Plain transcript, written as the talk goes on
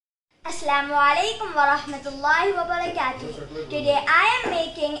Assalamualaikum, warahmatullahi, wabarakatuhu. Today I am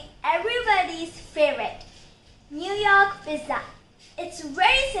making everybody's favorite New York pizza. It's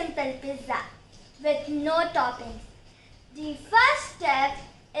very simple pizza with no toppings. The first step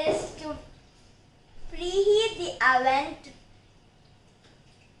is to preheat the oven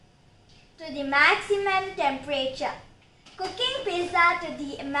to the maximum temperature. Cooking pizza to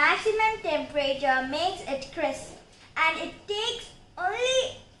the maximum temperature makes it crisp, and it takes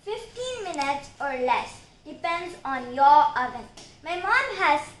only 15 minutes or less, depends on your oven. My mom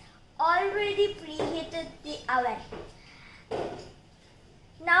has already preheated the oven.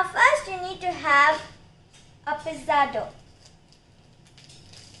 Now first you need to have a pizza dough.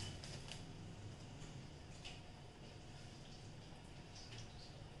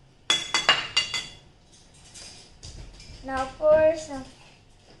 Now pour some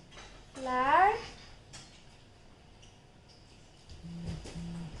flour.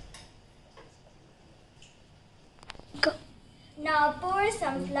 Now pour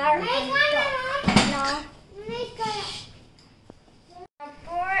some flour on top. Now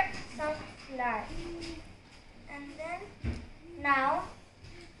pour some flour. And then now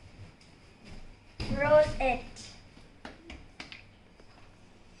roll it.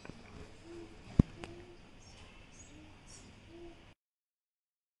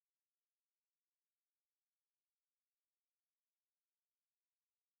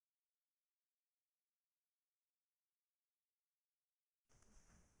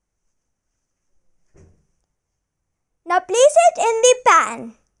 Now place it in the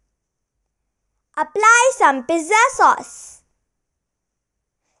pan. Apply some pizza sauce.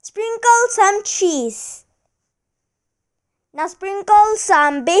 Sprinkle some cheese. Now sprinkle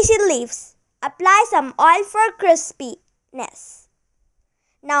some basil leaves. Apply some oil for crispiness.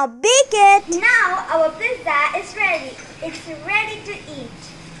 Now bake it. Now our pizza is ready. It's ready to eat.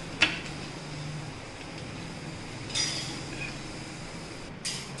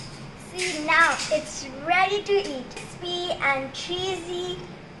 See, now it's ready to eat. Crispy and cheesy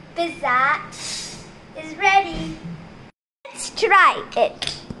pizza is ready. Let's try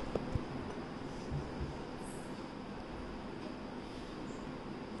it.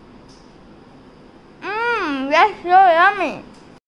 That's so yummy.